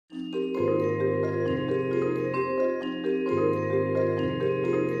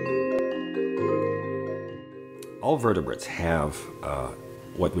all vertebrates have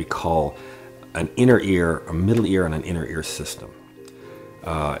what we call an inner ear, a middle ear, and an inner ear system.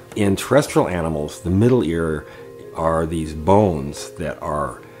 In terrestrial animals, the middle ear are these bones that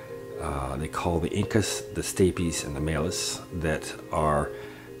are, they call the incus, the stapes, and the malleus, that are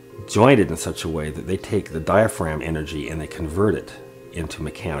jointed in such a way that they take the diaphragm energy and they convert it into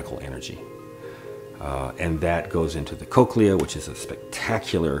mechanical energy. And that goes into the cochlea, which is a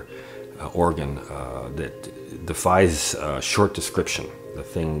spectacular organ that defies short description. The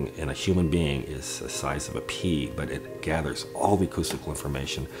thing in a human being is the size of a pea, but it gathers all the acoustical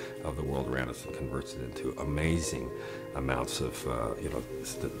information of the world around us and converts it into amazing amounts of,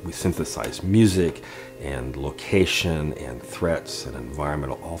 we synthesize music and location and threats and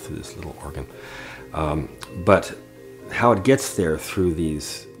environmental all through this little organ. But how it gets there through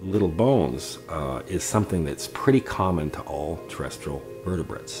these little bones is something that's pretty common to all terrestrial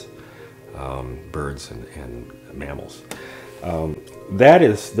vertebrates, birds and mammals.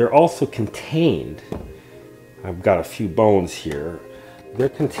 They're also contained, I've got a few bones here, they're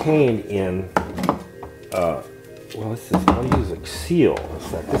contained in, I'll use a seal.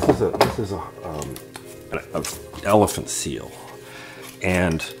 This is an elephant seal.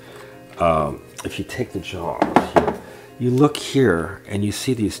 And if you take the jaw out here, you look here and you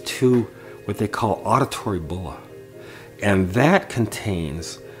see these two, what they call auditory bulla. And that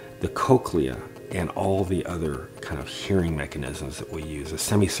contains the cochlea and all the other kind of hearing mechanisms that we use, the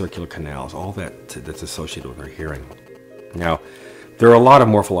semicircular canals, all that's associated with our hearing. Now, there are a lot of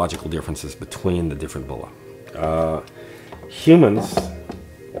morphological differences between the different bulla. Humans,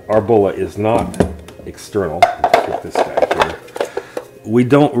 our bulla is not external. Let's get this guy here.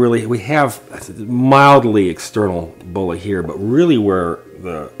 We have mildly external bulla here, but really where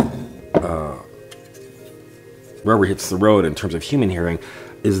the rubber hits the road in terms of human hearing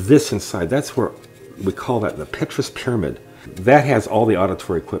is this inside. That's where we call that the petrous pyramid. That has all the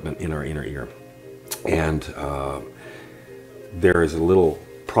auditory equipment in our inner ear. And there is a little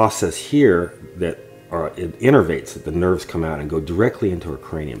process here that it innervates, that the nerves come out and go directly into our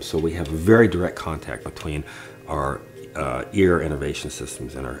cranium. So we have a very direct contact between our ear innervation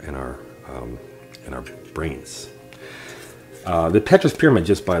systems and our brains. The petrous pyramid,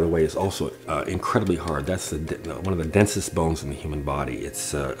 just by the way, is also incredibly hard. That's one of the densest bones in the human body.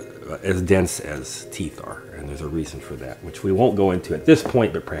 It's as dense as teeth are, and there's a reason for that, which we won't go into at this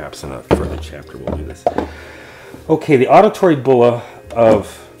point, but perhaps in a further chapter we'll do this. Okay, the auditory bulla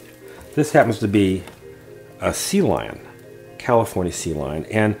of this happens to be a sea lion, California sea lion,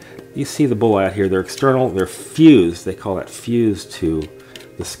 and you see the bulla out here. They're external, they're fused, they call that fused to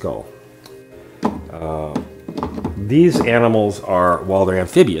the skull. These animals are, while they're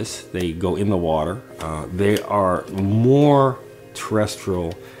amphibious, they go in the water, they are more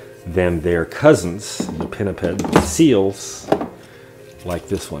terrestrial than their cousins, the pinniped seals, like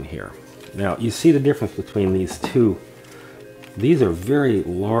this one here. Now, you see the difference between these two. These are very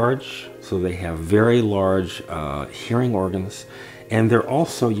large, so they have very large hearing organs, and they're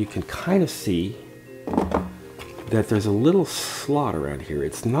also, you can kind of see that there's a little slot around here.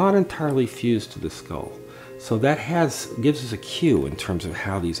 It's not entirely fused to the skull. So that gives us a cue in terms of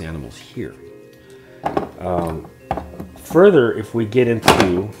how these animals hear. Further, if we get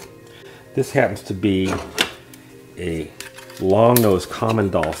into, this happens to be a long-nosed common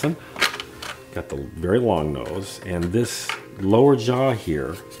dolphin. Got the very long nose, and this lower jaw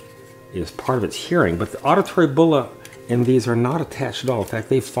here is part of its hearing, but the auditory bulla in these are not attached at all. In fact,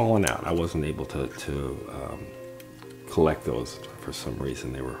 they've fallen out. I wasn't able to collect those for some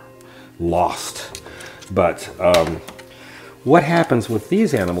reason. They were lost. But what happens with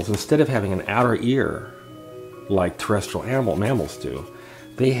these animals, instead of having an outer ear like terrestrial mammals do,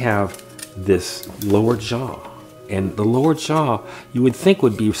 they have this lower jaw. And the lower jaw, you would think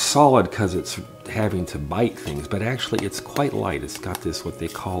would be solid because it's having to bite things, but actually it's quite light. It's got this, what they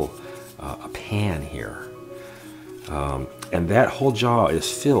call a pan here. And that whole jaw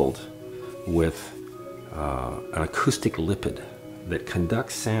is filled with an acoustic lipid that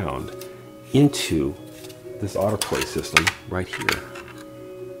conducts sound into this auditory system right here.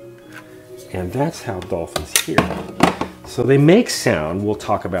 And that's how dolphins hear. So they make sound, we'll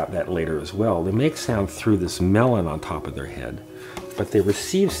talk about that later as well. They make sound through this melon on top of their head, but they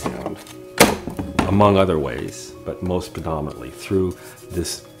receive sound among other ways, but most predominantly through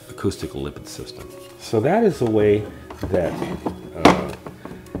this acoustical lipid system. So that is the way that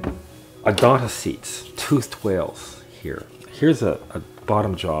odontocetes, toothed whales, hear. Here's a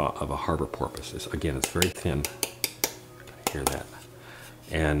bottom jaw of a harbor porpoise. Again, it's very thin. Hear that?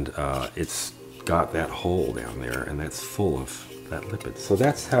 And it's got that hole down there, and that's full of that lipid. So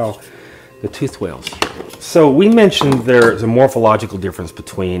that's how the toothed whales. So we mentioned there's a morphological difference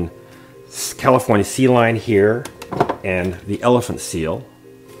between California sea lion here and the elephant seal,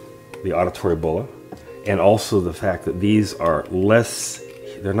 the auditory bulla, and also the fact that these are less,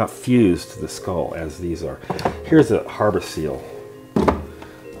 they're not fused to the skull as these are. Here's a harbor seal.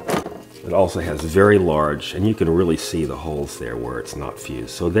 It also has very large, and you can really see the holes there where it's not fused.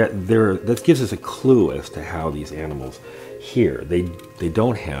 So that gives us a clue as to how these animals hear. They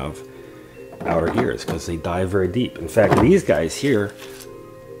don't have outer ears because they dive very deep. In fact, these guys here,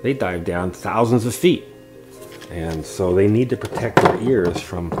 they dive down thousands of feet. And so they need to protect their ears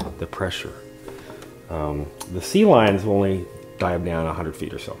from the pressure. The sea lions will only dive down 100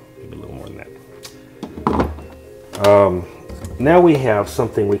 feet or so, maybe a little more than that. Now we have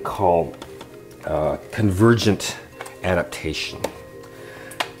something we call convergent adaptation.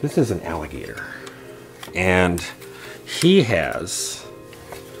 This is an alligator, and he has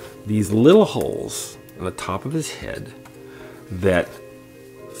these little holes on the top of his head that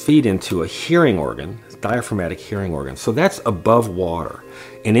feed into a hearing organ, diaphragmatic hearing organ. So that's above water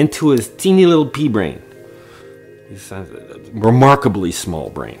and into his teeny little pea brain. He's a remarkably small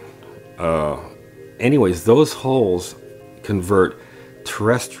brain. Anyways, those holes convert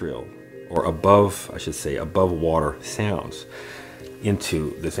terrestrial, or above, I should say, above water sounds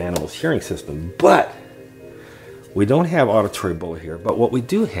into this animal's hearing system. But we don't have auditory bulla here, but what we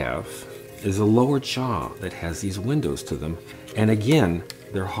do have is a lower jaw that has these windows to them. And again,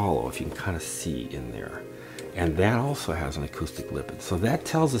 they're hollow, if you can kind of see in there. And that also has an acoustic lipid. So that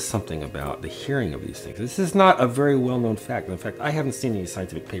tells us something about the hearing of these things. This is not a very well-known fact. In fact, I haven't seen any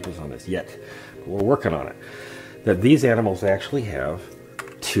scientific papers on this yet, but we're working on it. That these animals actually have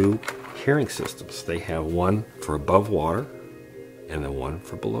two hearing systems. They have one for above water and then one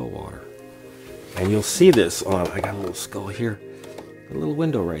for below water. And you'll see this on, I got a little skull here, a little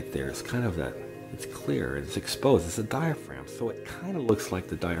window right there. It's kind of that, it's clear, it's exposed, it's a diaphragm. So it kind of looks like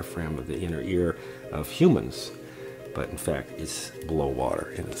the diaphragm of the inner ear of humans, but in fact it's below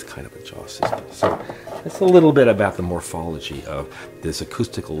water and it's kind of a jaw system. So that's a little bit about the morphology of this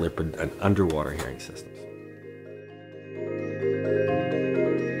acoustical lipid and underwater hearing systems.